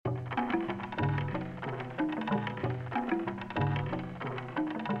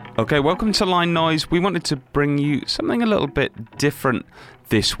Okay, welcome to Line Noise. We wanted to bring you something a little bit different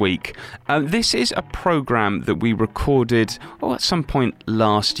this week. This is a programme that we recorded at some point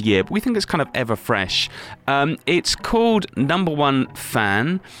last year, but we think it's kind of ever fresh. It's called Number One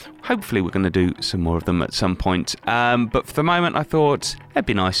Fan. Hopefully we're going to do some more of them at some point. But for the moment, I thought it'd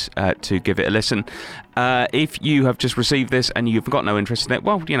be nice to give it a listen. If you have just received this and you've got no interest in it,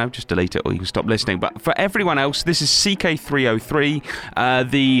 well, just delete it or you can stop listening. But for everyone else, this is CK303,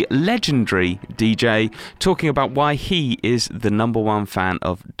 the legendary DJ, talking about why he is the number one fan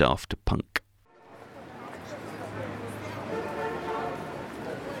of Daft Punk.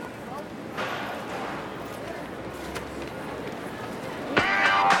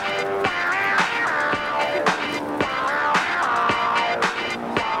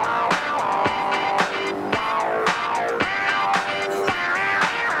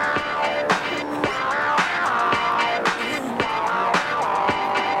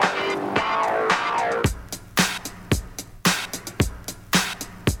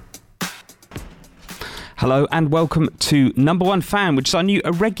 Hello and welcome to Number One Fan, which is our new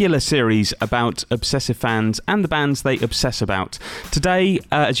irregular series about obsessive fans and the bands they obsess about. Today,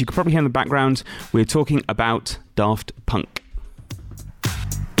 as you can probably hear in the background, we're talking about Daft Punk.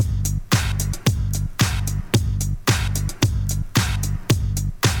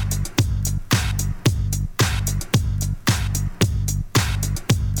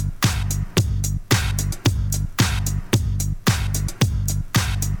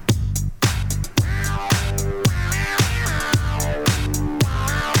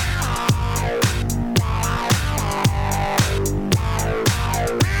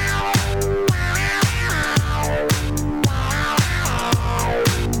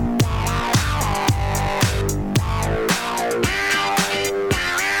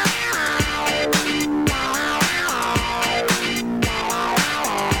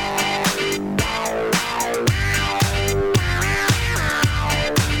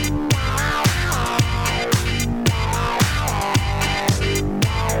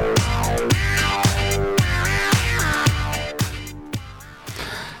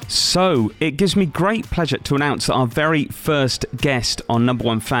 So, it gives me great pleasure to announce that our very first guest on Number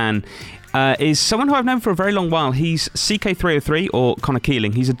One Fan is someone who I've known for a very long while. He's CK303, or Connor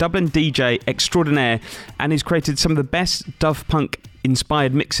Keeling. He's a Dublin DJ extraordinaire, and he's created some of the best Daft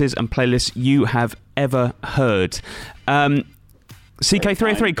Punk-inspired mixes and playlists you have ever heard.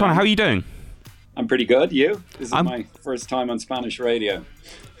 CK303, Connor, how are you doing? I'm pretty good. You? This is my first time on Spanish radio.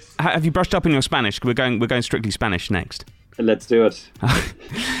 Have you brushed up in your Spanish? We're going strictly Spanish next. Let's do it.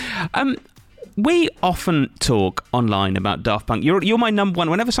 We often talk online about Daft Punk. You're my number one.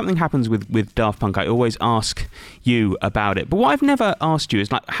 Whenever something happens with Daft Punk, I always ask you about it. But what I've never asked you is,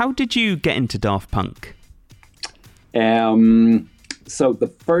 how did you get into Daft Punk? So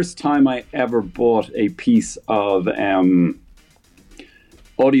the first time I ever bought a piece of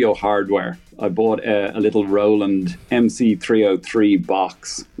audio hardware, I bought a little Roland MC303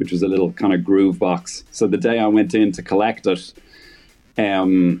 box, which was a little kind of groove box. So the day I went in to collect it,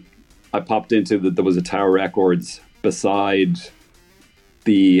 I popped into there was a Tower Records beside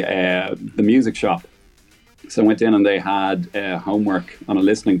the music shop. So I went in and they had homework on a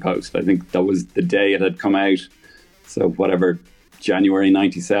listening post. I think that was the day it had come out. So whatever, January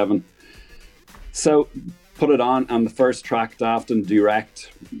 97. So put it on, and the first track, Daft and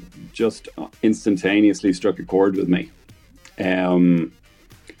Direct, just instantaneously struck a chord with me.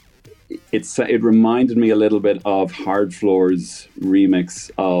 It reminded me a little bit of Hard Floor's remix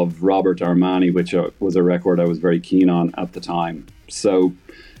of Robert Armani, which was a record I was very keen on at the time. So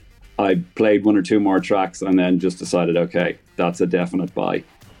I played one or two more tracks and then just decided, okay, that's a definite buy.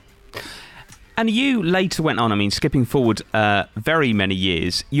 And you later went on, skipping forward very many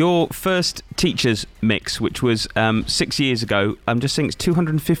years, your first Teachers mix, which was 6 years ago, I'm just saying it's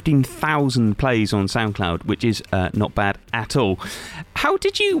 215,000 plays on SoundCloud, which is not bad at all.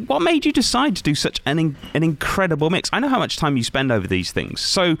 What made you decide to do such an incredible mix? I know how much time you spend over these things,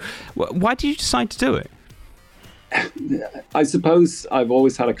 so why did you decide to do it? I suppose I've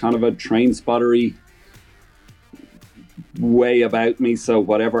always had a kind of a train spottery way about me, so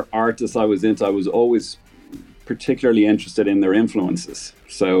whatever artists I was into, I was always particularly interested in their influences.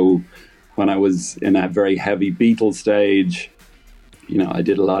 So when I was in a very heavy Beatles stage, I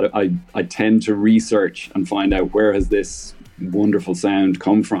did a lot of I tend to research and find out where has this wonderful sound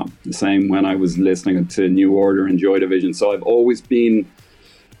come from. The same when I was listening to New Order and Joy Division. So I've always been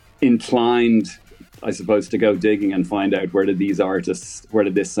inclined, I suppose, to go digging and find out where did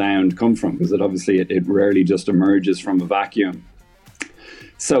this sound come from, because it rarely just emerges from a vacuum.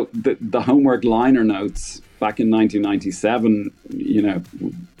 So the homework liner notes back in 1997,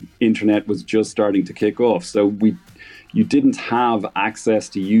 internet was just starting to kick off. So you didn't have access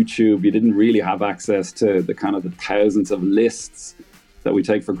to YouTube. You didn't really have access to the kind of the thousands of lists that we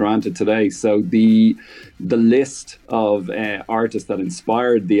take for granted today. So the list of artists that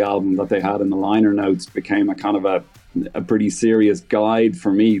inspired the album that they had in the liner notes became a kind of a pretty serious guide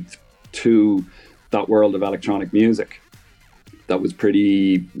for me to that world of electronic music that was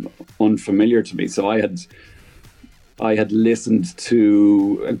pretty unfamiliar to me. So I had listened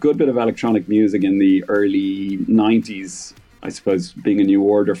to a good bit of electronic music in the early 90s. I suppose being a New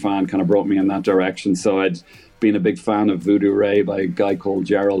Order fan kind of brought me in that direction. So I'd been a big fan of Voodoo Ray by a guy called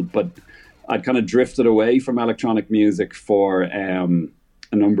Gerald, but I'd kind of drifted away from electronic music for a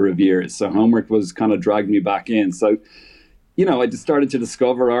number of years. So Homework was kind of dragged me back in. So, I just started to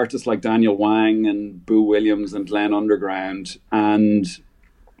discover artists like Daniel Wang and Boo Williams and Glenn Underground. And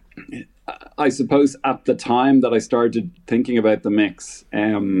I suppose at the time that I started thinking about the mix,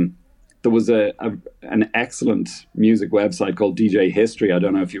 there was an excellent music website called DJ History. I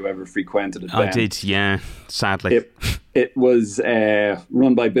don't know if you ever frequented it, Ben. I did, yeah, sadly. It was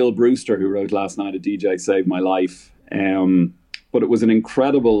run by Bill Brewster, who wrote Last Night a DJ Saved My Life. But it was an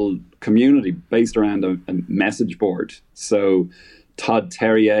incredible community based around a message board. So Todd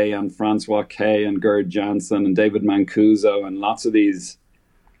Terje and Francois K and Gerd Jansen and David Mancuso and lots of these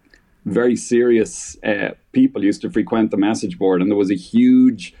very serious people used to frequent the message board. And there was a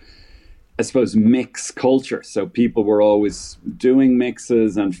huge, I suppose, mix culture. So people were always doing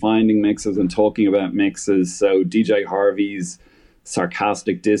mixes and finding mixes and talking about mixes. So DJ Harvey's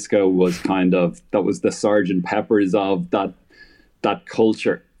Sarcastic Disco was that was the Sgt. Pepper's of that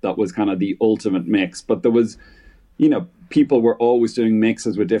culture. That was kind of the ultimate mix. But there was, people were always doing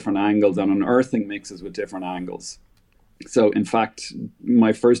mixes with different angles and unearthing mixes with different angles. So in fact,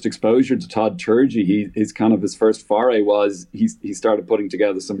 my first exposure to Todd Terje, his first foray was he started putting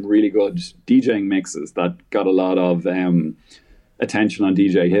together some really good DJing mixes that got a lot of attention on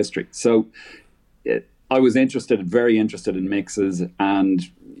DJ History. So I was very interested in mixes, and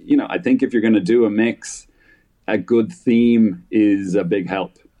I think if you're going to do a mix, a good theme is a big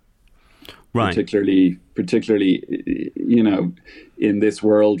help. Right. Particularly, in this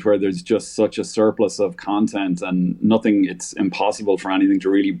world where there's just such a surplus of content and it's impossible for anything to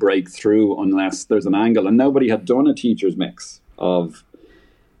really break through unless there's an angle. And nobody had done a teacher's mix of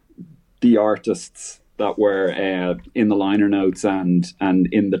the artists that were in the liner notes and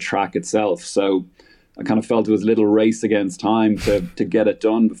in the track itself. So I kind of felt it was a little race against time to get it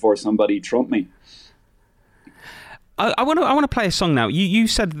done before somebody trumped me. I want to play a song now. You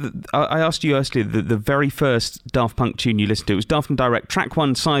said that, I asked you earlier the very first Daft Punk tune you listened to was Daft and Direct, track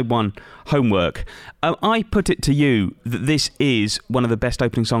 1, side 1, Homework. I put it to you that this is one of the best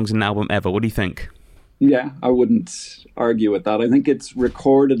opening songs in an album ever. What do you think? Yeah, I wouldn't argue with that. I think it's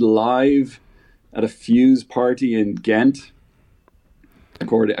recorded live at a Fuse party in Ghent,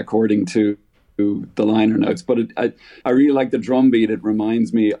 according to the liner notes. But I really like the drum beat. It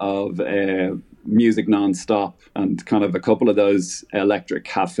reminds me of Music Non-Stop and kind of a couple of those Electric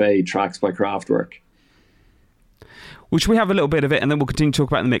Cafe tracks by Kraftwerk. Well, should we have a little bit of it and then we'll continue to talk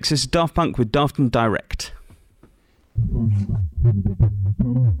about the mix? This is Daft Punk with Daft and Direct.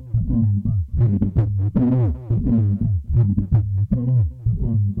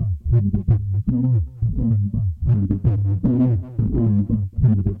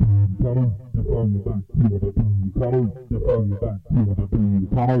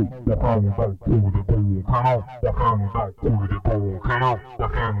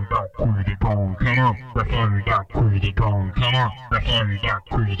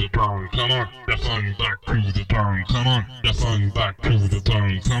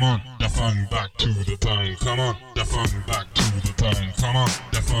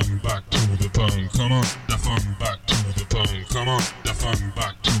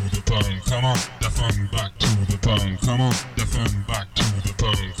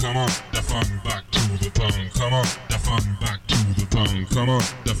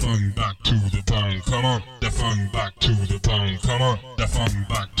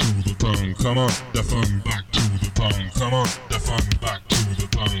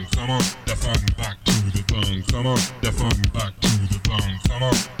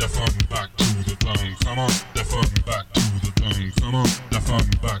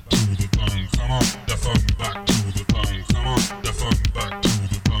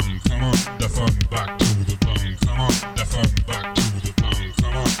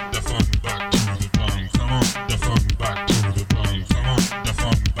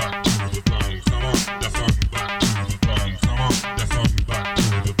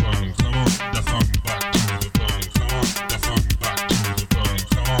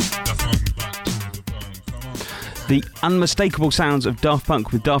 the unmistakable sounds of Daft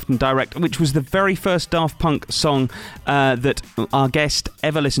Punk with Daft and Direct, which was the very first Daft Punk song that our guest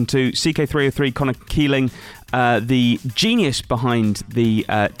ever listened to, CK303, Connor Keeling, the genius behind the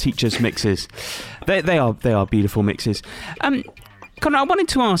Teachers mixes. They are beautiful mixes. Connor, I wanted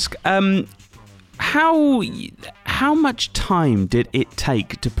to ask, how much time did it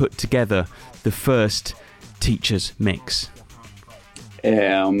take to put together the first Teachers mix?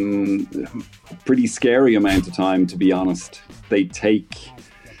 Pretty scary amount of time, to be honest. They take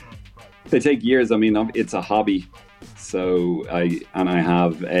years. I mean, it's a hobby, so I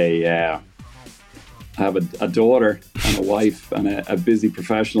have a daughter and a wife and a busy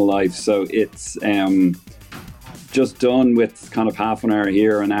professional life, so it's just done with kind of half an hour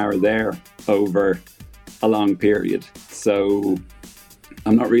here, an hour there over a long period. So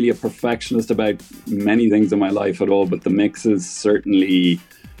I'm not really a perfectionist about many things in my life at all, but the mixes certainly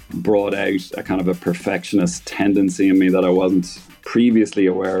brought out a kind of a perfectionist tendency in me that I wasn't previously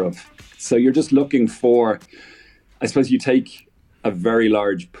aware of. So you're just looking for, I suppose you take a very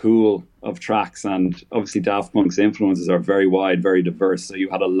large pool of tracks, and obviously Daft Punk's influences are very wide, very diverse, so you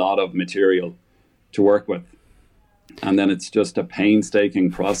had a lot of material to work with. And then it's just a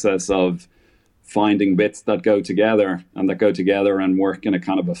painstaking process of finding bits that go together and work in a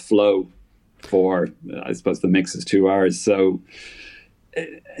kind of a flow for, I suppose the mix is 2 hours. So,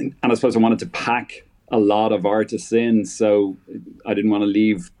 and I suppose I wanted to pack a lot of artists in, so I didn't want to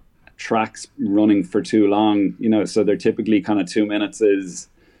leave tracks running for too long, so they're typically kind of 2 minutes is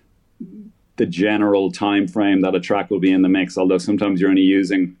the general time frame that a track will be in the mix, although sometimes you're only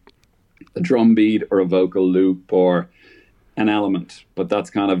using a drum beat or a vocal loop or an element, but that's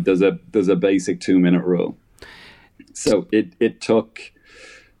kind of, there's a basic 2 minute rule. So it took,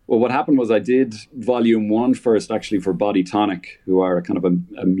 well, what happened was I did volume 1 first, actually, for Body Tonic, who are a kind of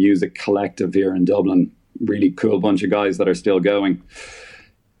a music collective here in Dublin, really cool bunch of guys that are still going.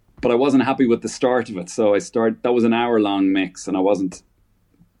 But I wasn't happy with the start of it, so that was an hour long mix, and I wasn't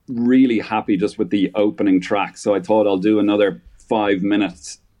really happy just with the opening track, so I thought I'll do another 5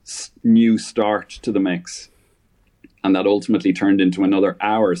 minutes new start to the mix, and that ultimately turned into another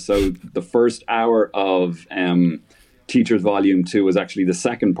hour. So the first hour of Teachers Volume 2 was actually the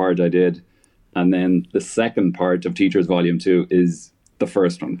second part I did, and then the second part of Teachers Volume 2 is the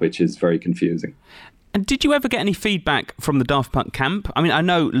first one, which is very confusing. And did you ever get any feedback from the Daft Punk camp? I mean, I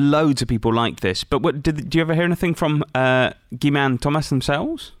know loads of people like this, but did you ever hear anything from Guy and Thomas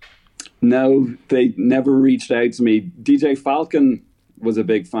themselves? No, they never reached out to me. DJ Falcon was a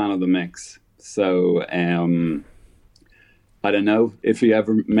big fan of the mix, so I don't know if he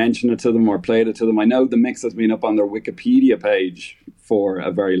ever mentioned it to them or played it to them. I know the mix has been up on their Wikipedia page for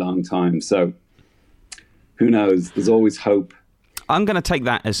a very long time, so who knows? There's always hope. I'm going to take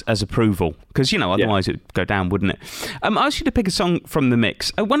that as approval, because, otherwise it would go down, wouldn't it? I asked you to pick a song from the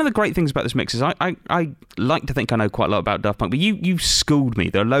mix. One of the great things about this mix is I like to think I know quite a lot about Daft Punk, but you schooled me.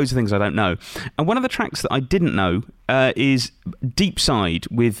 There are loads of things I don't know. And one of the tracks that I didn't know is Deep Side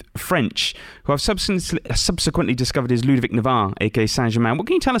with French, who I've subsequently discovered is Ludovic Navarre, a.k.a. Saint-Germain. What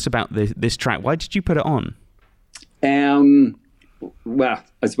can you tell us about this track? Why did you put it on? Well,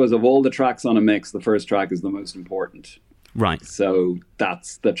 I suppose of all the tracks on a mix, the first track is the most important. Right. So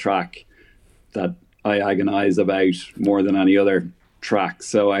that's the track that I agonize about more than any other track.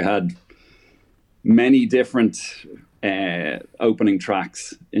 So I had many different opening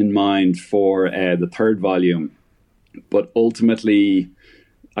tracks in mind for the third volume. But ultimately,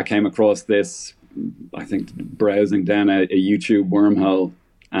 I came across this, I think, browsing down a YouTube wormhole,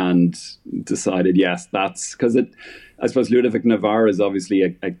 and decided, yes, that's because I suppose Ludovic Navarre is obviously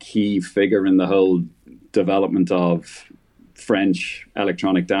a key figure in the whole development of French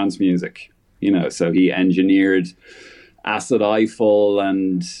electronic dance music, so he engineered Acid Eiffel,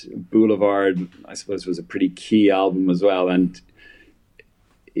 and Boulevard, I suppose, was a pretty key album as well. And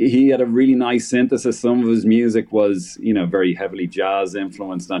he had a really nice synthesis. Some of his music was, very heavily jazz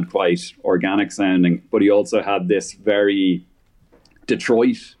influenced and quite organic sounding, but he also had this very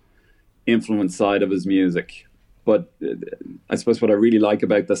Detroit influenced side of his music. But I suppose what I really like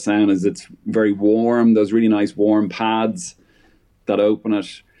about the sound is it's very warm, those really nice warm pads that open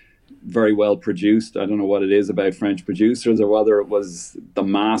it, very well produced. I don't know what it is about French producers, or whether it was the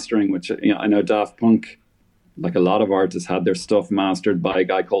mastering, which I know Daft Punk, like a lot of artists, had their stuff mastered by a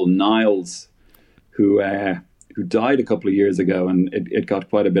guy called Niles, who died a couple of years ago, and it got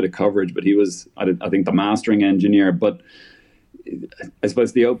quite a bit of coverage, but he was, I think, the mastering engineer. But I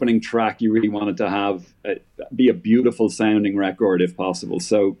suppose the opening track, you really wanted to have be a beautiful sounding record if possible.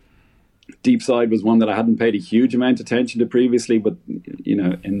 So Deep Side was one that I hadn't paid a huge amount of attention to previously, but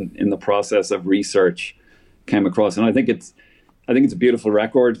in the process of research, came across, and I think it's a beautiful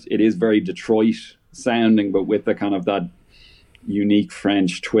record. It is very Detroit sounding, but with the kind of that unique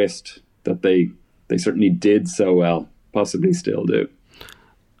French twist that they certainly did so well, possibly still do.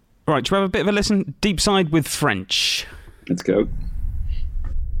 All right, do you have a bit of a listen? Deep Side with French. Let's go.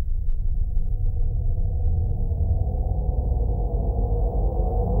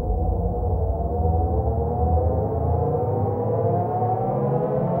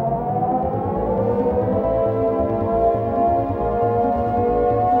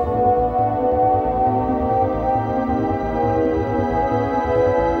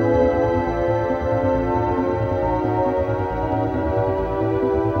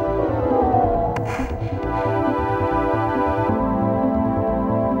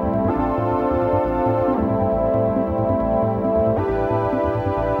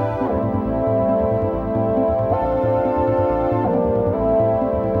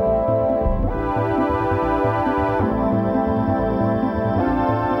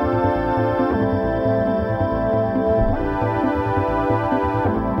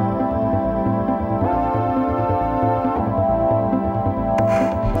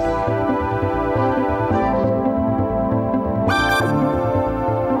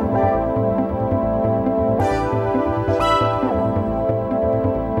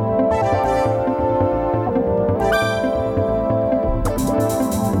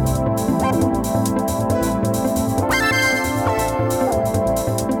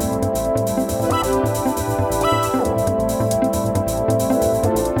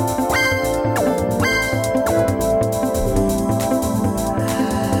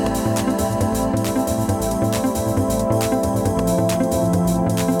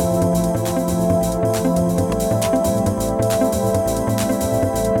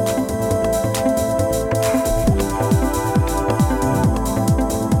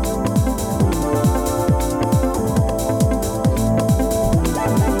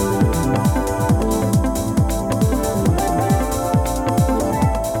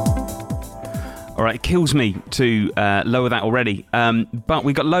 Kills me to lower that already, but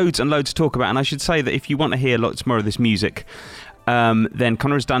we've got loads and loads to talk about, and I should say that if you want to hear lots more of this music, then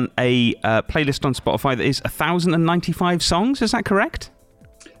Conor has done a playlist on Spotify that is 1,095 songs. Is that correct?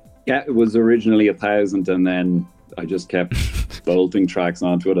 Yeah, it was originally 1,000, and then I just kept bolting tracks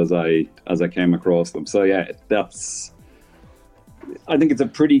onto it as I came across them. So yeah, I think it's a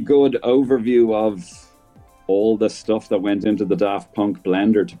pretty good overview of all the stuff that went into the Daft Punk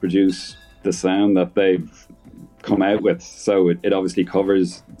blender to produce the sound that they've come out with. So it obviously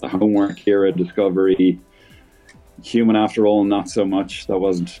covers the Homework era, Discovery, Human After All, not so much. That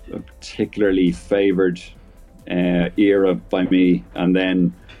wasn't a particularly favoured era by me. And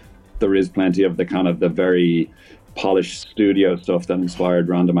then there is plenty of the kind of the very polished studio stuff that inspired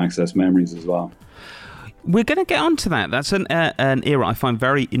Random Access Memories as well. We're going to get onto that. That's an era I find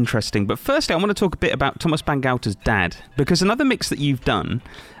very interesting. But firstly, I want to talk a bit about Thomas Bangalter's dad, because another mix that you've done,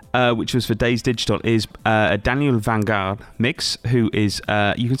 which was for Days Digital, is a Daniel Vanguard mix, who is,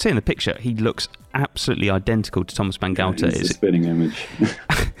 you can see in the picture, he looks absolutely identical to Thomas Bangalter. Yeah, he's a spitting image.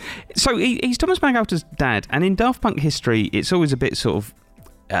 So he's Thomas Bangalter's dad, and in Daft Punk history, it's always a bit sort of,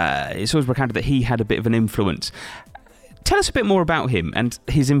 it's always recounted that he had a bit of an influence. Tell us a bit more about him and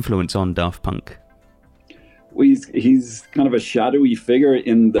his influence on Daft Punk. Well, he's kind of a shadowy figure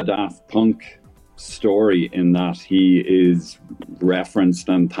in the Daft Punk story, in that he is referenced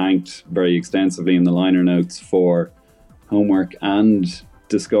and thanked very extensively in the liner notes for Homework and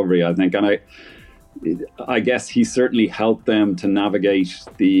Discovery, I think. And I guess he certainly helped them to navigate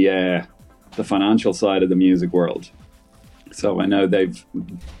the financial side of the music world. So I know they've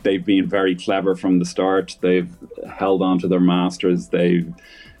been very clever from the start. They've held on to their masters. They've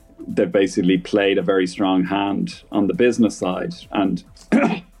basically played a very strong hand on the business side. And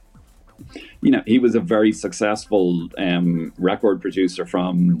he was a very successful record producer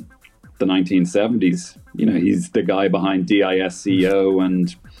from the 1970s. He's the guy behind DISCO,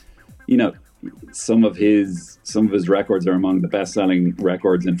 and some of his records are among the best-selling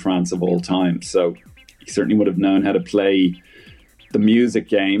records in France of all time. So he certainly would have known how to play the music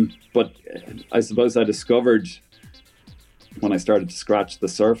game. But I suppose I discovered, when I started to scratch the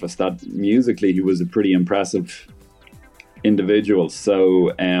surface, that musically he was a pretty impressive individual.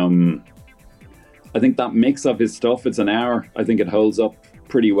 So I think that mix of his stuff, it's an hour, I think it holds up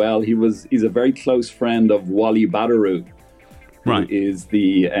pretty well. He's a very close friend of Wally Badarou, right, who is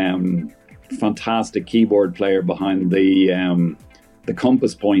the fantastic keyboard player behind the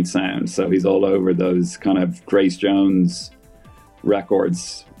Compass Point sound. So he's all over those kind of Grace Jones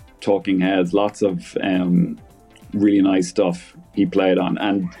records, Talking Heads, lots of really nice stuff he played on.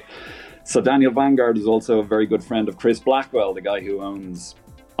 And So Daniel Vanguard is also a very good friend of Chris Blackwell, the guy who owns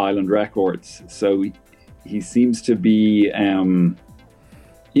Island Records. So he seems to be,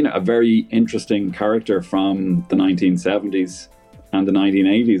 a very interesting character from the 1970s and the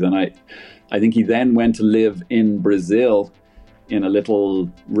 1980s. And I think he then went to live in Brazil in a little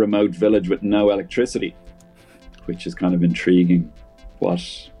remote village with no electricity, which is kind of intriguing what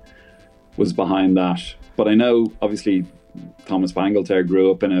was behind that. But I know, obviously, Thomas Bangalter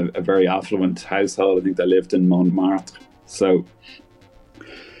grew up in a very affluent household. I think they lived in Montmartre. So,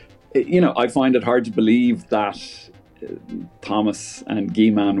 I find it hard to believe that Thomas and Guy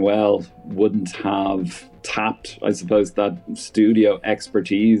Manuel wouldn't have tapped, I suppose, that studio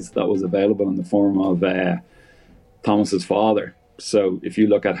expertise that was available in the form of Thomas's father. So if you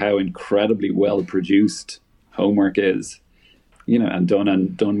look at how incredibly well produced Homework is, and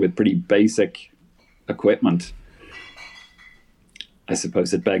done with pretty basic equipment, I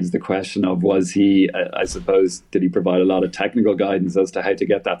suppose it begs the question of, was he, did he provide a lot of technical guidance as to how to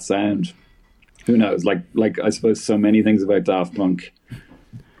get that sound? Who knows? Like I suppose so many things about Daft Punk,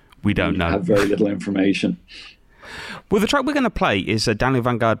 we don't know. Have very little information. Well, the track we're going to play is a Daniel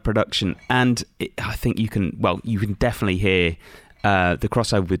Vanguard production, and I think you can definitely hear the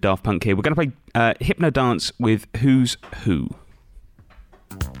crossover with Daft Punk here. We're going to play Hypnodance with Who's Who.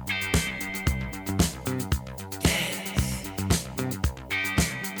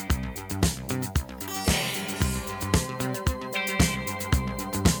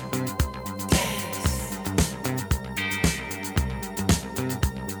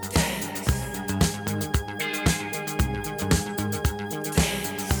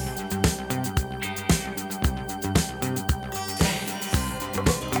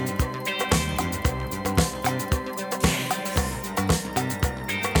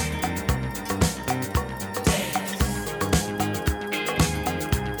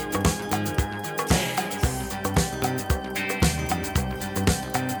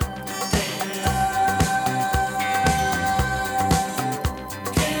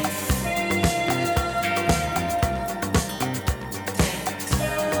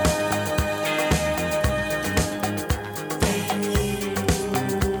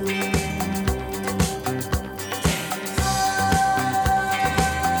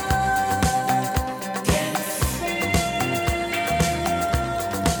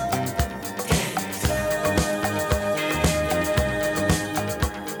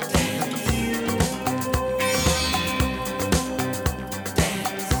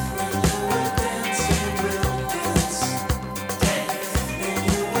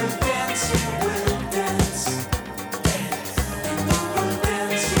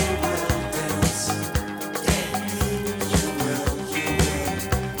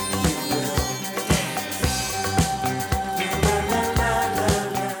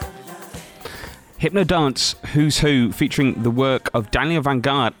 Hypnodance, Who's Who, featuring the work of Daniel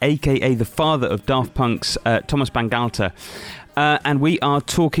Vanguard, aka the father of Daft Punk's Thomas Bangalter. And we are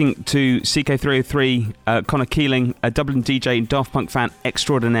talking to CK303, Connor Keeling, a Dublin DJ and Daft Punk fan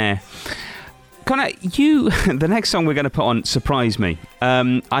extraordinaire. Connor, the next song we're going to put on surprised me.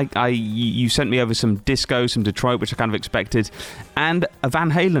 You sent me over some disco, some Detroit, which I kind of expected, and a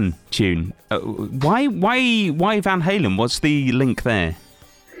Van Halen tune. Why Van Halen? What's the link there?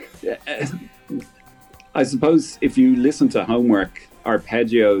 I suppose if you listen to Homework,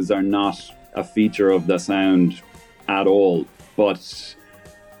 arpeggios are not a feature of the sound at all. But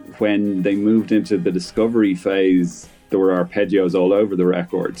when they moved into the discovery phase, there were arpeggios all over the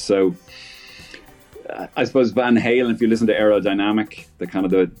record. So I suppose Van Halen, if you listen to Aerodynamic, the kind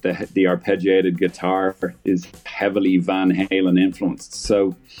of the arpeggiated guitar is heavily Van Halen influenced.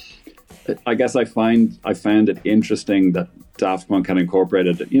 So I guess I found it interesting that Daft Punk had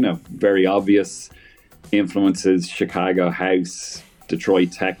incorporated, very obvious influences, Chicago house,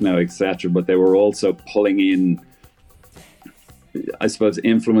 Detroit techno, etc. But they were also pulling in, I suppose,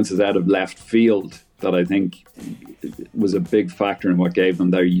 influences out of left field that I think was a big factor in what gave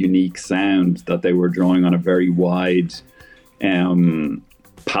them their unique sound, that they were drawing on a very wide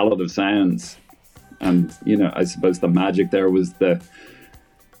palette of sounds. And, I suppose the magic there was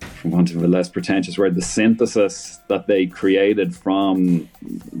for want of a less pretentious word, the synthesis that they created from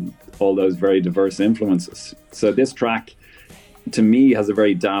all those very diverse influences. So this track, to me, has a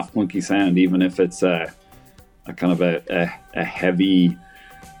very Daft Punky sound, even if it's a kind of a heavy,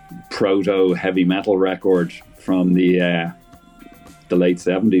 proto-heavy metal record from the late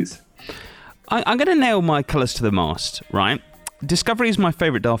 70s. I'm going to nail my colours to the mast, right? Discovery is my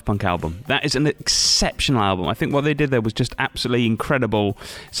favourite Daft Punk album. That is an exceptional album. I think what they did there was just absolutely incredible,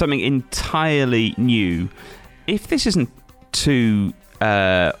 something entirely new. If this isn't too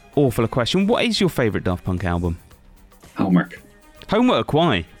awful a question. What is your favourite Daft Punk album? Homework. Homework,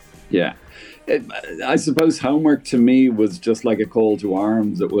 why? Yeah. I suppose Homework to me was just like a call to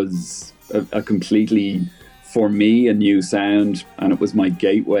arms. It was a completely, for me, a new sound, and it was my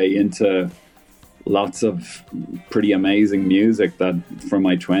gateway into lots of pretty amazing music that from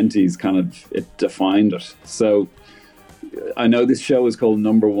my 20s kind of, it defined it. So I know this show is called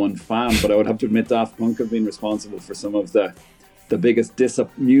Number One Fan, but I would have to admit Daft Punk have been responsible for some of the biggest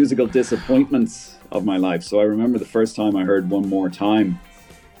musical disappointments of my life. So I remember the first time I heard One More Time,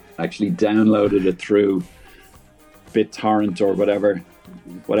 I actually downloaded it through BitTorrent or whatever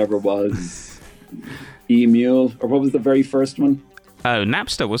was, Emule, or what was the very first one? Oh,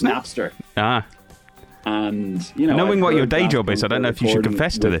 Napster, wasn't it? Napster. Ah. And, you know, knowing what your day job is, I don't know if you should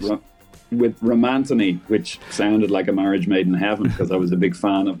confess to this. With Romanthony, which sounded like a marriage made in heaven, because I was a big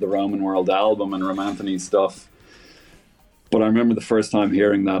fan of the Roman World album and Romanthony's stuff. But I remember the first time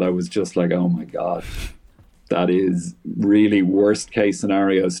hearing that, I was just like, oh my God, that is really worst case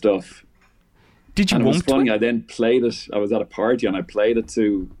scenario stuff. Did you and want it was funny, to? I then played it, I was at a party and I played it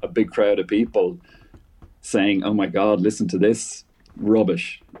to a big crowd of people saying, oh my God, listen to this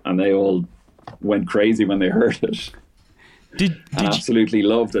rubbish. And they all went crazy when they heard it. Did absolutely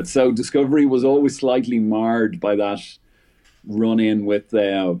loved it. So Discovery was always slightly marred by that run-in with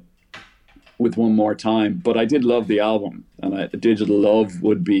One More Time, but I did love the album, and Digital Love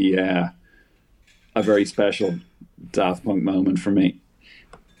would be a very special Daft Punk moment for me.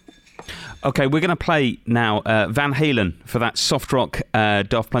 Okay, we're going to play now Van Halen for that soft rock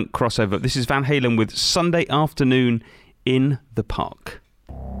Daft Punk crossover. This is Van Halen with Sunday Afternoon in the Park.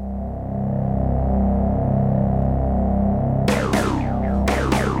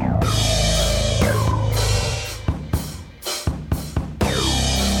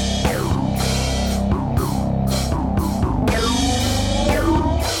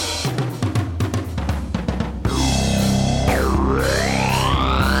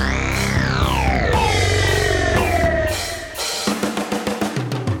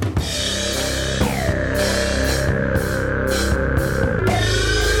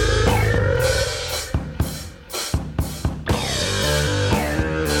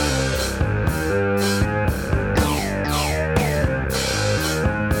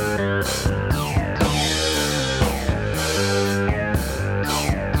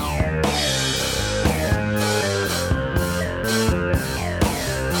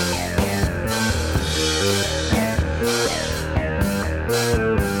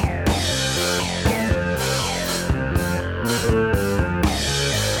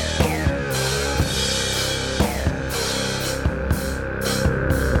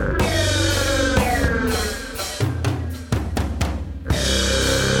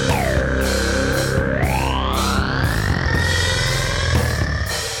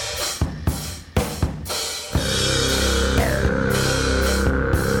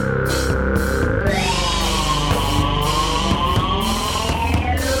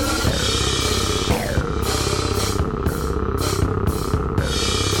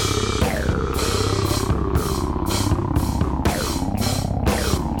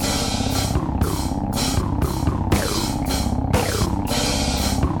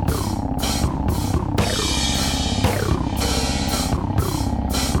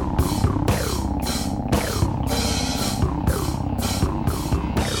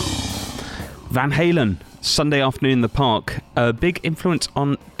 Van Halen, Sunday Afternoon in the Park, a big influence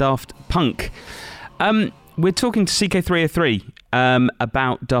on Daft Punk. We're talking to CK303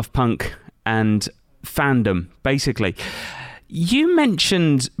 about Daft Punk and fandom, basically. You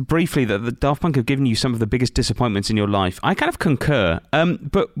mentioned briefly that the Daft Punk have given you some of the biggest disappointments in your life. I kind of concur.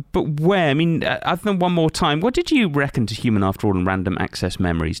 But where? I mean, other than One More Time, what did you reckon to Human After All and Random Access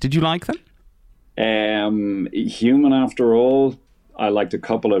Memories? Did you like them? Human After All, I liked a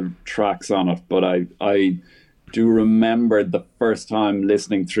couple of tracks on it, but I do remember the first time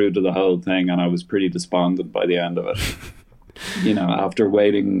listening through to the whole thing, and I was pretty despondent by the end of it. You know, after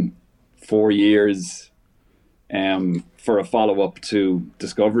waiting 4 years for a follow-up to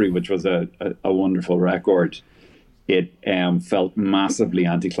Discovery, which was a wonderful record, it felt massively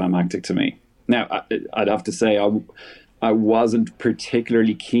anticlimactic to me. Now, I'd have to say I wasn't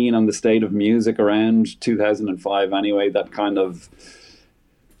particularly keen on the state of music around 2005 anyway. That kind of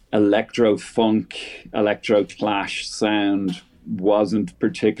electro-funk, electro-clash sound wasn't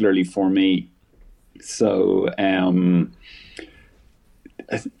particularly for me. So I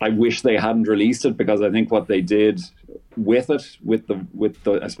wish they hadn't released it, because I think what they did with it, with the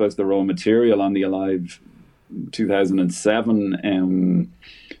I suppose the raw material on the Alive 2007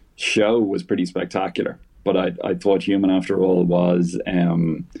 show was pretty spectacular. but I thought Human After All was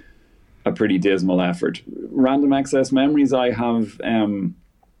a pretty dismal effort. Random Access Memories, I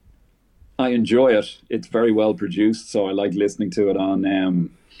enjoy it. It's very well produced, so I like listening to it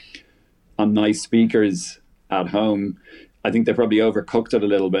on nice speakers at home. I think they probably overcooked it a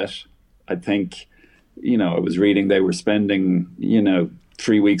little bit. I think, I was reading they were spending,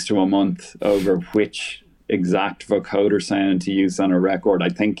 3 weeks to a month over which exact vocoder sound to use on a record. I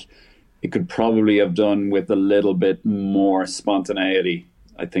think it could probably have done with a little bit more spontaneity.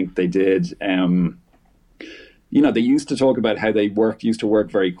 I think they did. They used to talk about how they used to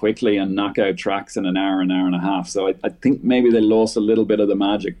work very quickly and knock out tracks in an hour and a half. So I think maybe they lost a little bit of the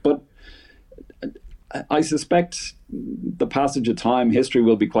magic. But I suspect the passage of time, history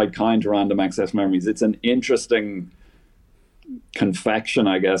will be quite kind to Random Access Memories. It's an interesting confection,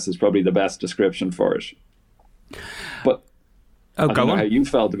 I guess, is probably the best description for it. But I don't know how you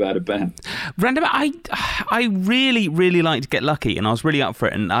felt about it, Ben. Random, I really, really liked Get Lucky, and I was really up for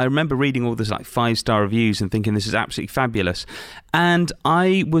it. And I remember reading all this 5-star reviews and thinking this is absolutely fabulous. And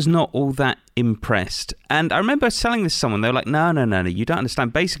I was not all that impressed. And I remember selling this to someone. They were like, no, you don't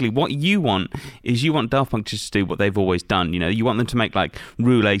understand. Basically, what you want is you want Daft Punk just to do what they've always done. You want them to make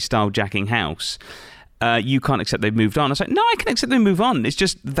Roulette-style Jacking House. You can't accept they've moved on. I was like, no, I can accept they move on. It's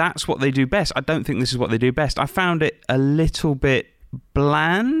just that's what they do best. I don't think this is what they do best. I found it a little bit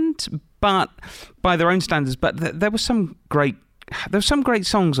bland, but by their own standards. But there were some great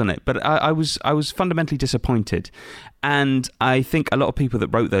songs on it. But I was fundamentally disappointed, and I think a lot of people that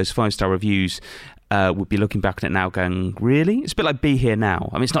wrote those 5-star reviews would be looking back at it now going, really? It's a bit like Be Here Now.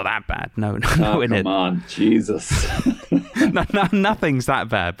 I mean, it's not that bad. No, come on, Jesus. no, nothing's that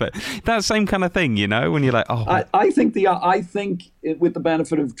bad, but that same kind of thing, when you're like, oh. I think with the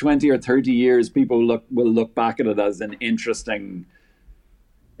benefit of 20 or 30 years, people will look back at it as an interesting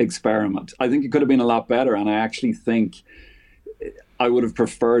experiment. I think it could have been a lot better, and I actually think I would have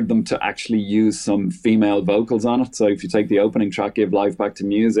preferred them to actually use some female vocals on it. So if you take the opening track, Give Life Back to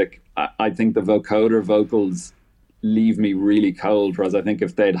Music, I think the vocoder vocals leave me really cold, whereas I think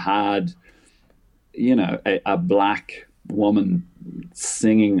if they'd had, a black woman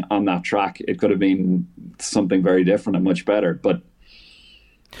singing on that track, it could have been something very different and much better. But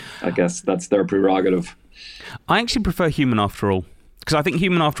I guess that's their prerogative. I actually prefer Human After All, because I think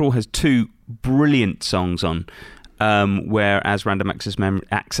Human After All has 2 brilliant songs on. Whereas Random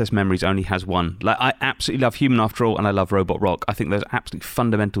Access Memories only has 1. I absolutely love Human After All, and I love Robot Rock. I think those are absolutely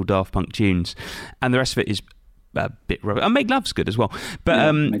fundamental Daft Punk tunes, and the rest of it is a bit rubbish. And Make Love's good as well. But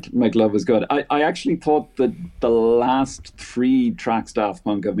yeah, Make Love was good. I actually thought that the last 3 tracks Daft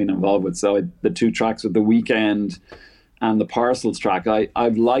Punk have been involved with, so the 2 tracks with The Weeknd and the Parcels track,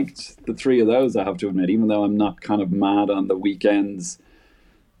 I've liked the 3 of those, I have to admit, even though I'm not kind of mad on The Weeknd's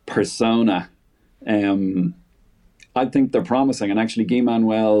persona. I think they're promising, and actually Guy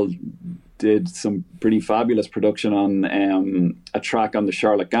Manuel did some pretty fabulous production on a track on the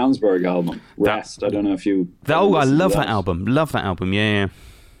Charlotte Gainsbourg album, Rest. I don't know if you... I love that album. Love that album, yeah.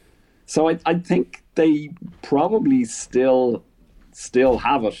 So I think they probably still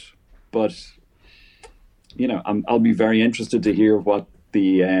have it, but I'll be very interested to hear what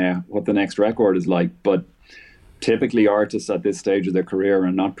the next record is like. But typically artists at this stage of their career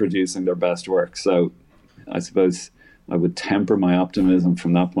are not producing their best work, so I suppose I would temper my optimism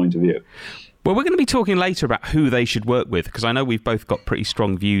from that point of view. Well, we're going to be talking later about who they should work with, because I know we've both got pretty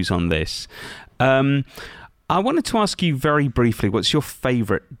strong views on this. I wanted to ask you very briefly, what's your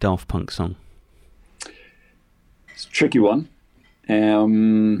favourite Daft Punk song? It's a tricky one.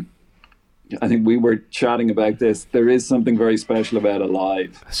 I think we were chatting about this. There is something very special about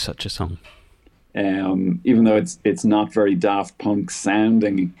Alive. Such a song. Even though it's not very Daft Punk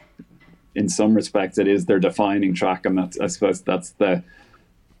sounding, in some respects it is their defining track, and I suppose that's the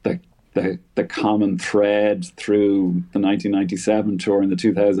common thread through the 1997 tour and the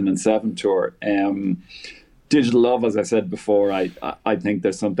 2007 tour. Digital Love, as I said before, I think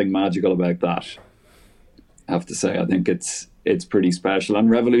there's something magical about that. I have to say, I think it's pretty special. And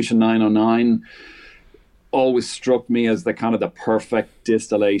Revolution 909 always struck me as the kind of the perfect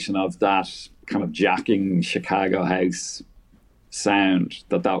distillation of that kind of jacking Chicago house sound,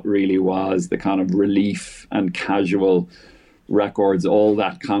 that really was the kind of relief and casual records, all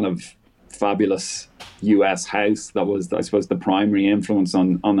that kind of fabulous US house that was, I suppose, the primary influence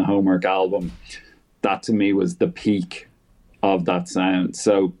on the Homework album. That to me was the peak of that sound.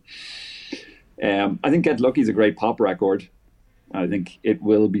 So I think Get Lucky is a great pop record. I think it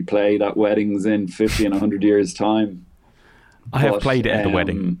will be played at weddings in 50 and 100 years' time. I have played it at the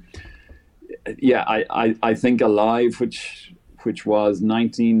wedding. Yeah, I think Alive, which which was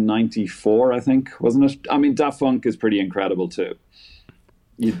 1994, I think, wasn't it? I mean, Daft Punk is pretty incredible too.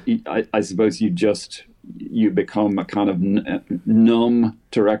 I suppose you become a kind of numb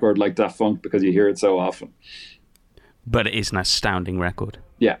to a record like Daft Punk because you hear it so often. But it is an astounding record.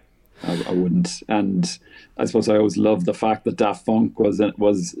 Yeah, I wouldn't. And I suppose I always loved the fact that Daft Punk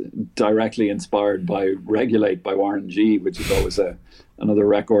was directly inspired by Regulate by Warren G, which is always another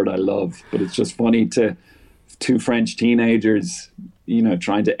record I love. But it's just funny to two French teenagers,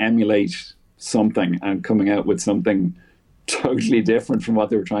 trying to emulate something and coming out with something totally different from what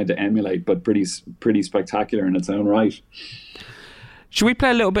they were trying to emulate, but pretty spectacular in its own right. Should we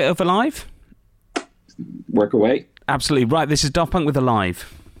play a little bit of Alive? Work away. Absolutely. Right, this is Daft Punk with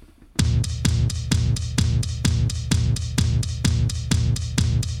Alive.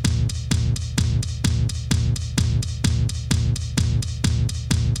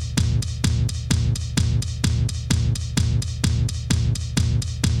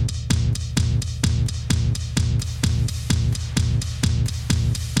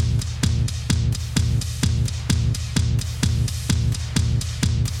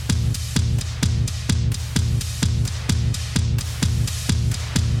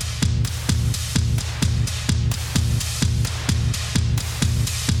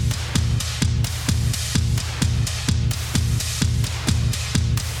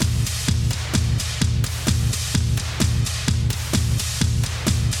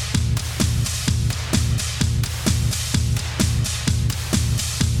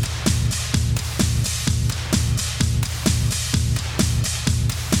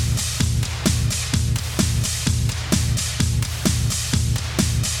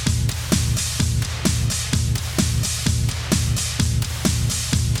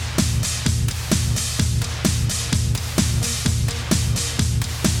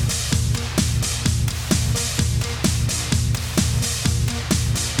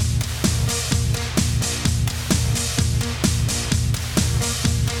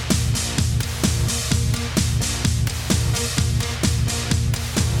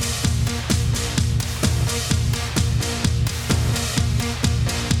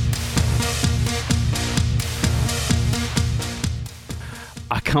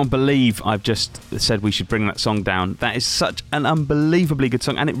 I can't believe I've just said we should bring that song down. That is such an unbelievably good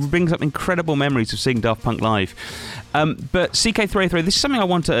song, and it brings up incredible memories of seeing Daft Punk live. But CK303, this is something I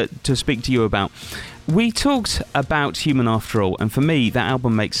want to speak to you about. We talked about Human After All, and for me, that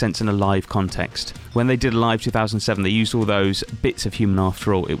album makes sense in a live context. When they did Alive 2007, they used all those bits of Human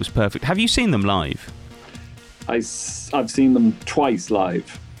After All. It was perfect. Have you seen them live? I've seen them twice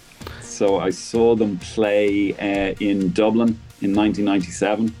live. So I saw them play in Dublin in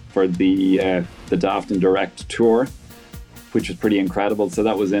 1997 for the Daft and Direct tour, which was pretty incredible. So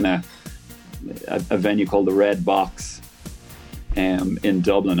that was in a venue called the Red Box in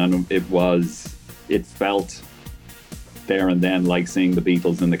Dublin, and it felt there and then like seeing the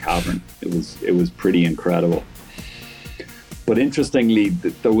Beatles in the Cavern. It was pretty incredible. But interestingly,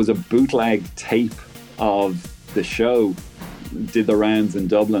 there was a bootleg tape of the show did the rounds in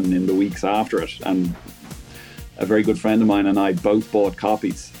Dublin in the weeks after it, and a very good friend of mine and I both bought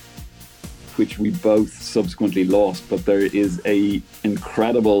copies, which we both subsequently lost. But there is a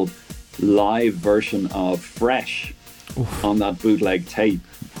incredible live version of Fresh on that bootleg tape,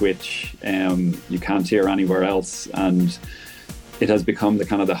 which you can't hear anywhere else, and it has become the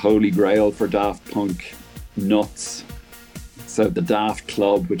kind of the holy grail for Daft Punk nuts. So the Daft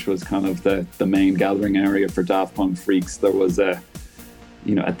Club, which was kind of the main gathering area for Daft Punk freaks, there was a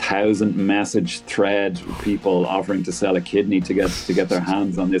 1,000 message thread with people offering to sell a kidney to get their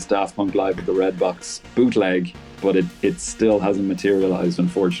hands on this Daft Punk Live at the Red Box bootleg, but it still hasn't materialized,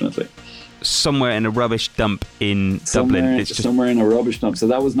 unfortunately. Somewhere in a rubbish dump in Dublin. Somewhere in a rubbish dump. So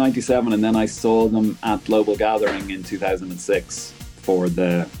that was 97, and then I saw them at Global Gathering in 2006 for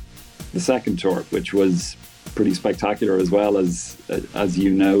the second tour, which was pretty spectacular as well, as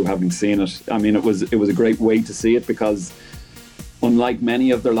having seen it. I mean, it was a great way to see it, because unlike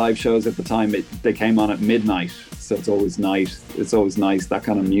many of their live shows at the time, they came on at midnight, so it's always nice, that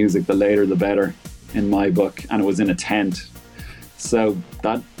kind of music, the later the better in my book, and it was in a tent, so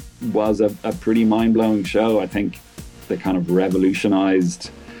that was a pretty mind-blowing show. I think they kind of revolutionized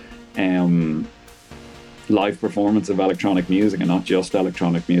live performance of electronic music, and not just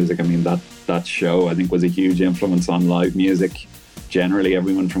electronic music. I mean, that show, I think, was a huge influence on live music generally,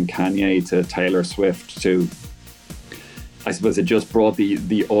 everyone from Kanye to Taylor Swift to, I suppose it just brought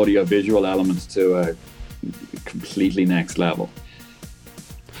the audio-visual elements to a completely next level.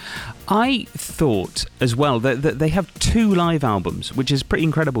 I thought as well that they have 2 live albums, which is pretty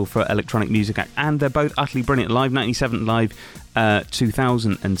incredible for electronic music act, and they're both utterly brilliant. Live 97, Live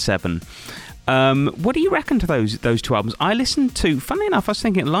 2007. What do you reckon to those 2 albums? I listened to, funnily enough, I was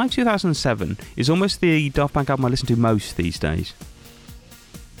thinking Live 2007 is almost the Daft Punk album I listen to most these days.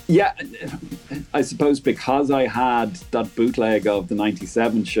 Yeah, I suppose because I had that bootleg of the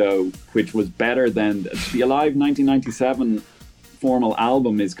 97 show, which was better than the Alive 1997 formal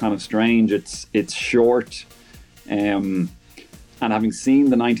album, is kind of strange. It's short, and having seen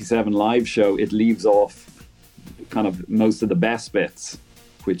the 97 live show, it leaves off kind of most of the best bits,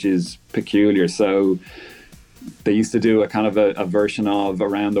 which is peculiar. So they used to do a kind of a version of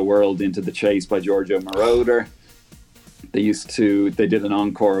Around the World Into the Chase by Giorgio Moroder. They did an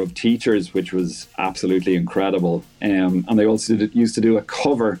encore of Teachers, which was absolutely incredible. And they also used to do a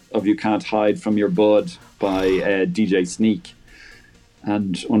cover of You Can't Hide From Your Bud by DJ Sneak.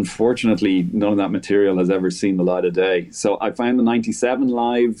 And unfortunately, none of that material has ever seen the light of day. So I found the 97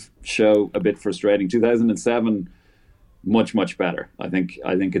 live show a bit frustrating. 2007, much, much better. I think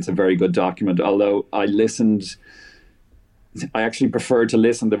it's a very good document. Although I actually preferred to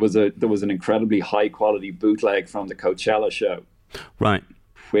listen. There was an incredibly high quality bootleg from the Coachella show, right?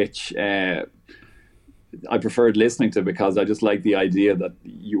 Which I preferred listening to because I just liked the idea that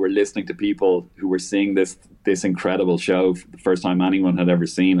you were listening to people who were seeing this incredible show for the first time anyone had ever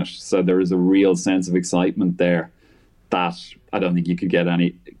seen it. So there is a real sense of excitement there that I don't think you could get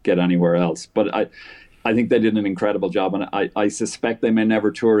anywhere else. But I think they did an incredible job, and I suspect they may never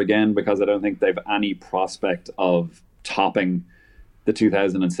tour again because I don't think they've any prospect of topping the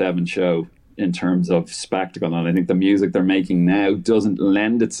 2007 show in terms of spectacle. And I think the music they're making now doesn't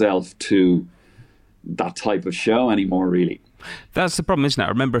lend itself to that type of show anymore, really. That's the problem, isn't it? I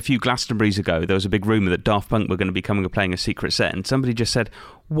remember a few Glastonburys ago, there was a big rumour that Daft Punk were going to be coming and playing a secret set, and somebody just said,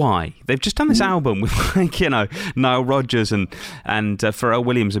 why? They've just done this album with, Nile Rodgers and Pharrell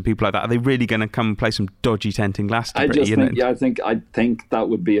Williams and people like that. Are they really going to come and play some dodgy tent in Glastonbury? I think that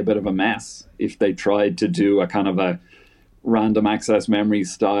would be a bit of a mess if they tried to do a kind of a Random Access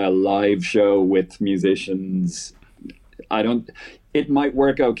Memories style live show with musicians. It might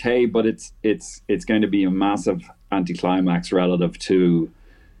work okay, but it's going to be a massive anticlimax relative to,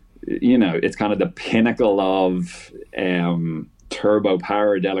 it's kind of the pinnacle of turbo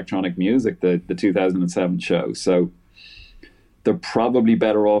powered electronic music, the 2007 show. So they're probably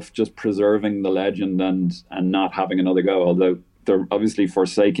better off just preserving the legend and not having another go, although they're obviously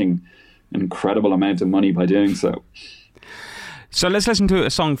forsaking an incredible amount of money by doing so. So let's listen to a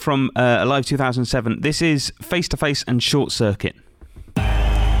song from Alive 2007. This is Face to Face and Short Circuit.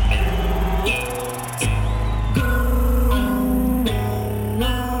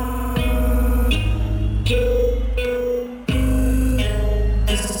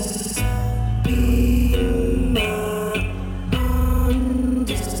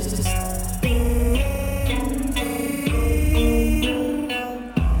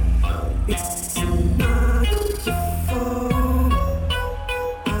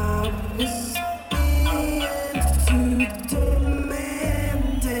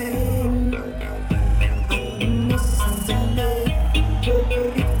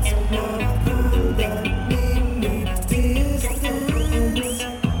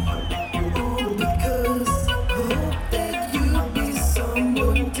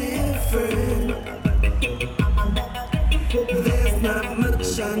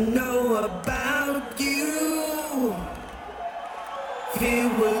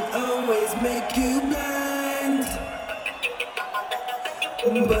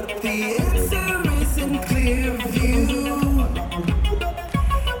 But the answer isn't clear view.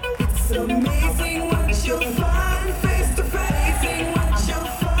 It's amazing what you'll find face to face. Amazing what you'll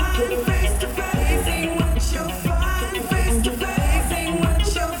find face to face. Amazing what you'll find face to face. Amazing what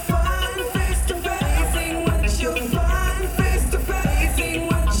you'll find face to face. Amazing what you'll find face to face. Amazing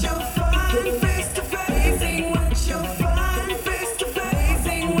what you'll find face to face. Amazing what you'll find face to face.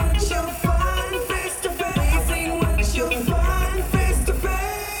 Amazing what you'll find face to face. Amazing what you'll find face to face.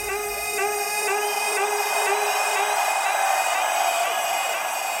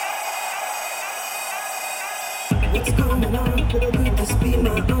 What's going on? Could this be my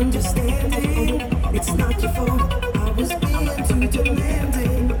understanding? It's not your fault. I was being too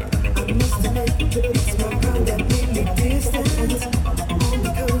demanding. I must admit, it's my pride that made me distant. All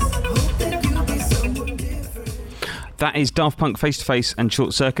because I hope that you'll be someone different. That is Daft Punk Face to Face and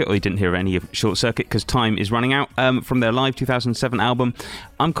Short Circuit. Or you didn't hear any of Short Circuit because time is running out, from their Live 2007 album.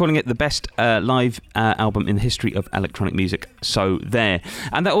 I'm calling it the best live album in the history of electronic music. So there.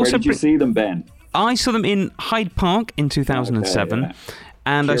 And that also Where did you see them, Ben? I saw them in Hyde Park in 2007.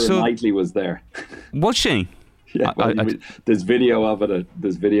 And Keira I saw. Knightley was there. Was she? Yeah, there's video of it.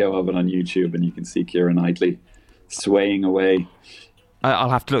 There's video of it on YouTube, and you can see Keira Knightley swaying away.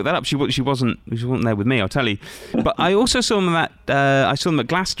 I'll have to look that up. She wasn't there with me, I'll tell you. But I also saw them at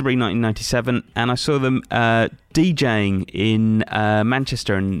Glastonbury 1997, and I saw them DJing in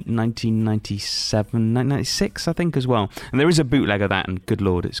Manchester in 1997, 1996, I think, as well. And there is a bootleg of that, and good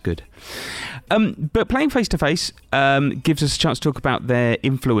lord, it's good. But playing face to face gives us a chance to talk about their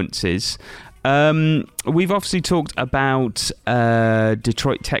influences. We've obviously talked about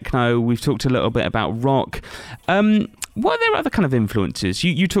Detroit techno. We've talked a little bit about rock. What are their other kind of influences?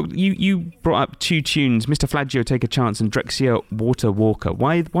 You brought up two tunes, Mr. Flaggio, Take a Chance, and Drexciya, Water Walker.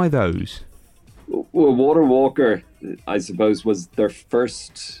 Why those? Well, Water Walker, I suppose, was their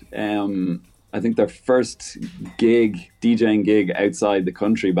first. I think their first DJing gig outside the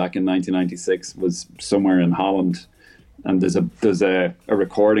country back in 1996 was somewhere in Holland. And there's a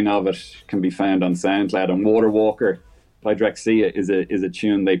recording of it, can be found on SoundCloud. And Water Walker by Drexciya is a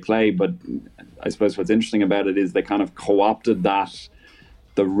tune they play, but I suppose what's interesting about it is they kind of co-opted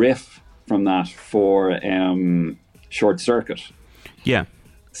the riff from that for Short Circuit. Yeah.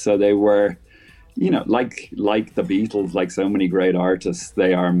 So they were, like the Beatles, like so many great artists,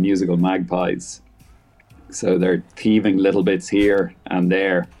 they are musical magpies. So they're thieving little bits here and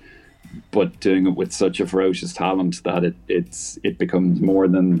there, but doing it with such a ferocious talent that it becomes more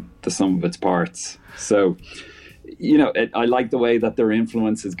than the sum of its parts. So, I like the way that their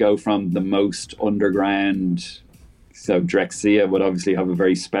influences go from the most underground. So Drexciya would obviously have a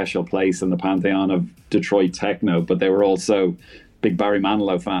very special place in the pantheon of Detroit techno, but they were also big Barry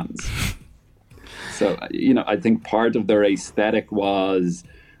Manilow fans. So, I think part of their aesthetic was,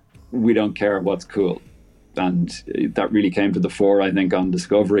 we don't care what's cool. And that really came to the fore, I think, on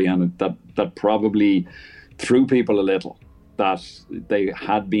Discovery, and that probably threw people a little, that they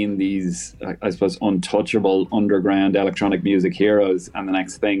had been these, I suppose, untouchable underground electronic music heroes, and the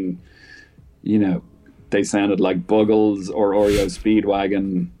next thing, they sounded like Buggles or Oreo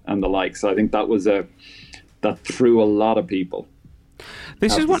Speedwagon and the like. So I think that threw a lot of people.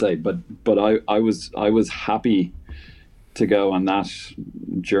 This is what. But I was happy to go on that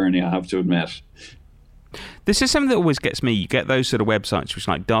journey, I have to admit. This is something that always gets me. You get those sort of websites which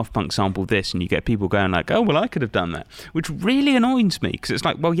like Daft Punk sampled this, and you get people going like, oh, well, I could have done that, which really annoys me, because it's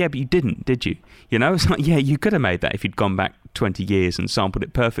like, well, yeah, but you didn't, did you? It's like, yeah, you could have made that if you'd gone back 20 years and sampled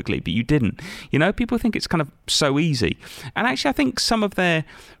it perfectly, but you didn't. People think it's kind of so easy. And actually, I think some of their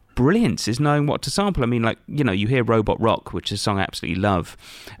brilliance is knowing what to sample. I mean, like, you hear Robot Rock, which is a song I absolutely love,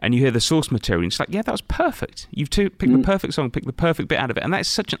 and you hear the source material, and it's like, yeah, that was perfect. You've picked the perfect song, picked the perfect bit out of it, and that's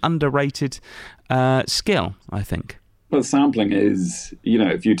such an underrated skill, I think. Well, sampling is,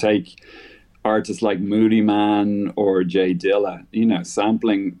 if you take artists like Moody Man or Jay Dilla,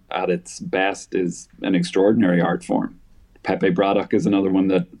 sampling at its best is an extraordinary art form. Pepe Braddock is another one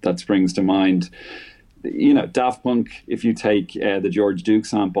that springs to mind. Daft Punk, if you take the George Duke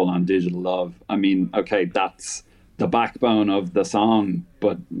sample on Digital Love, I mean, okay, that's the backbone of the song,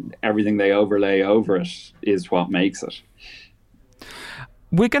 but everything they overlay over it is what makes it.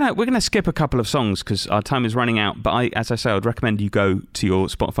 We're gonna skip a couple of songs because our time is running out, but as I say, I'd recommend you go to your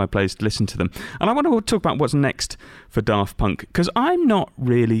Spotify playlist to listen to them. And I want to talk about what's next for Daft Punk, because I'm not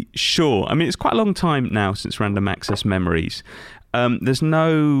really sure. I mean, it's quite a long time now since Random Access Memories. There's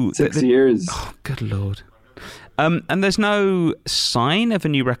no... 6 years. Oh, good Lord. And there's no sign of a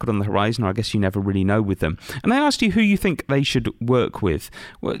new record on the horizon, or I guess you never really know with them. And they asked you who you think they should work with.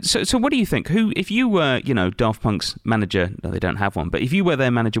 So what do you think? Who, if you were, Daft Punk's manager, no, they don't have one, but if you were their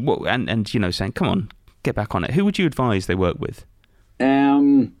manager, and saying, come on, get back on it, who would you advise they work with?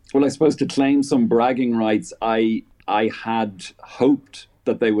 Well, I suppose to claim some bragging rights, I had hoped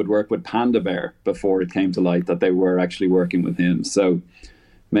that they would work with Panda Bear before it came to light that they were actually working with him. So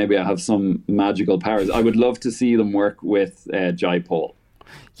maybe I have some magical powers. I would love to see them work with Jai Paul.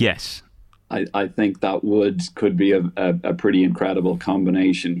 Yes. I think that could be a pretty incredible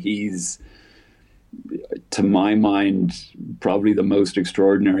combination. He's, to my mind, probably the most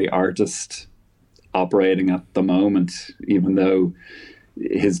extraordinary artist operating at the moment, even though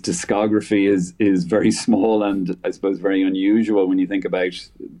his discography is very small and I suppose very unusual when you think about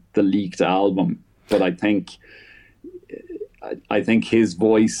the leaked album. But I think his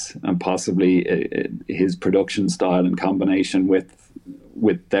voice and possibly his production style in combination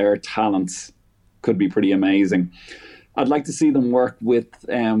with their talents could be pretty amazing. I'd like to see them work with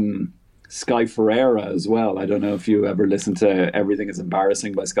Sky Ferreira as well. I don't know if you ever listened to Everything is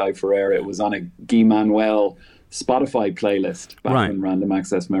Embarrassing by Sky Ferreira. It was on a Guy Manuel Spotify playlist back Right. when Random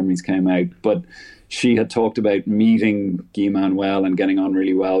Access Memories came out. But she had talked about meeting Guy Manuel and getting on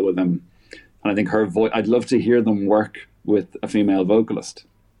really well with him. And I think her voice, I'd love to hear them work with a female vocalist,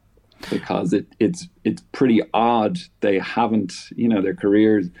 because it's pretty odd. They haven't, their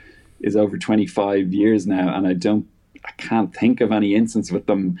career is over 25 years now, and I can't think of any instance with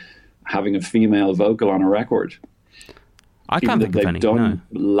them having a female vocal on a record. I can't think of any. They've done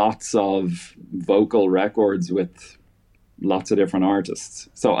No. lots of vocal records with lots of different artists.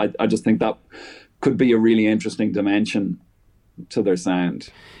 So I just think that could be a really interesting dimension to their sound.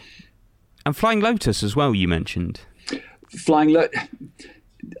 And Flying Lotus as well, you mentioned.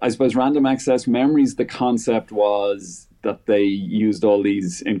 I suppose Random Access Memories, the concept was that they used all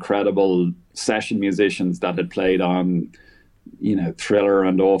these incredible session musicians that had played on, Thriller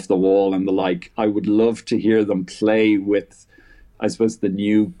and Off the Wall and the like. I would love to hear them play with, I suppose, the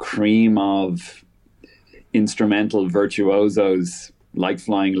new cream of instrumental virtuosos like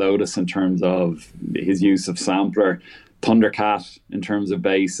Flying Lotus in terms of his use of sampler, Thundercat in terms of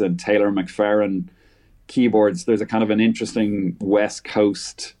bass, and Taylor McFerrin keyboards. There's a kind of an interesting West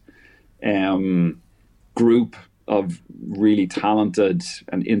Coast group of really talented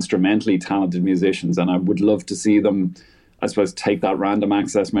and instrumentally talented musicians, and I would love to see them, I suppose, take that Random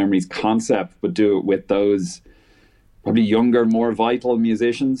Access Memories concept but do it with those probably younger, more vital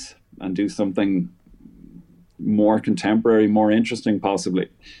musicians and do something more contemporary, more interesting possibly.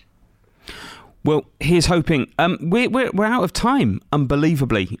 Well, here's hoping. We're out of time,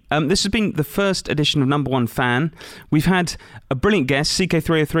 unbelievably. This has been the first edition of Number One Fan. We've had a brilliant guest,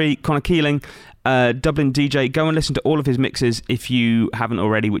 CK303, Connor Keeling, Dublin DJ. Go and listen to all of his mixes if you haven't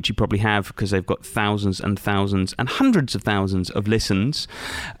already, which you probably have, because they've got thousands and thousands and hundreds of thousands of listens.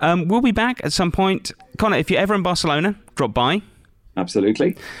 We'll be back at some point. Connor, if you're ever in Barcelona, drop by.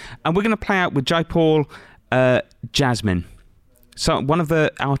 Absolutely. And we're going to play out with Jaipal Jasmine. So one of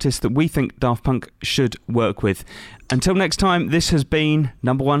the artists that we think Daft Punk should work with. Until next time, this has been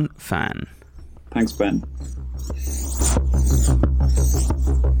Number One Fan. Thanks, Ben.